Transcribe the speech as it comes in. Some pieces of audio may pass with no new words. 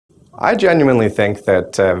I genuinely think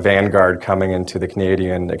that Vanguard coming into the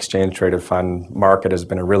Canadian exchange-traded fund market has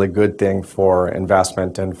been a really good thing for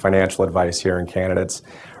investment and financial advice here in Canada. It's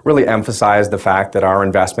really emphasized the fact that our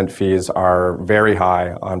investment fees are very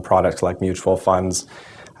high on products like mutual funds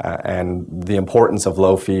and the importance of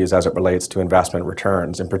low fees as it relates to investment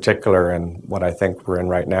returns, in particular in what I think we're in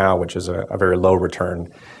right now, which is a very low return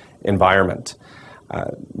environment.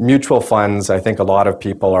 Mutual funds, I think a lot of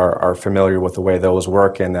people are familiar with the way those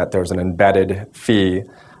work in that there's an embedded fee,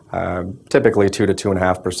 typically 2 to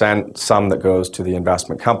 2.5%, some that goes to the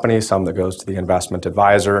investment company, some that goes to the investment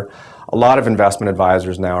advisor. A lot of investment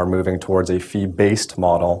advisors now are moving towards a fee-based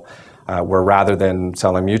model where rather than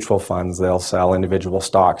selling mutual funds, they'll sell individual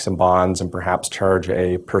stocks and bonds and perhaps charge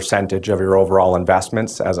a percentage of your overall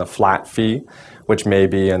investments as a flat fee, which may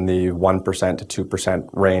be in the 1% to 2%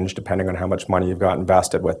 range, depending on how much money you've got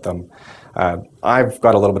invested with them. I've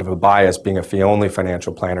got a little bit of a bias, being a fee-only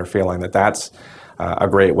financial planner, feeling that that's a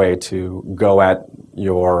great way to go at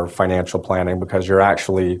your financial planning because you're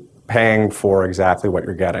actually paying for exactly what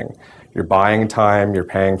you're getting. You're buying time, you're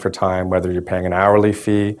paying for time, whether you're paying an hourly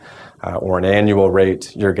fee or an annual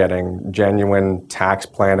rate, you're getting genuine tax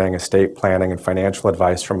planning, estate planning, and financial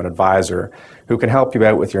advice from an advisor who can help you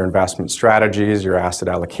out with your investment strategies, your asset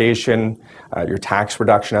allocation, your tax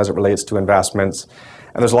reduction as it relates to investments.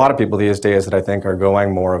 And there's a lot of people these days that I think are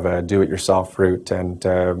going more of a do-it-yourself route and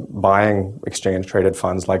buying exchange-traded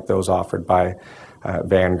funds like those offered by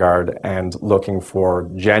Vanguard and looking for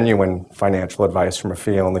genuine financial advice from a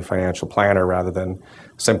fee-only financial planner rather than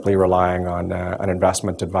simply relying on an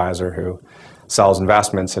investment advisor who sells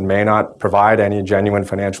investments and may not provide any genuine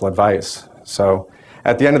financial advice. So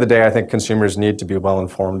at the end of the day, I think consumers need to be well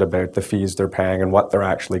informed about the fees they're paying and what they're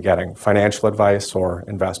actually getting, financial advice or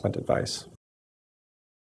investment advice.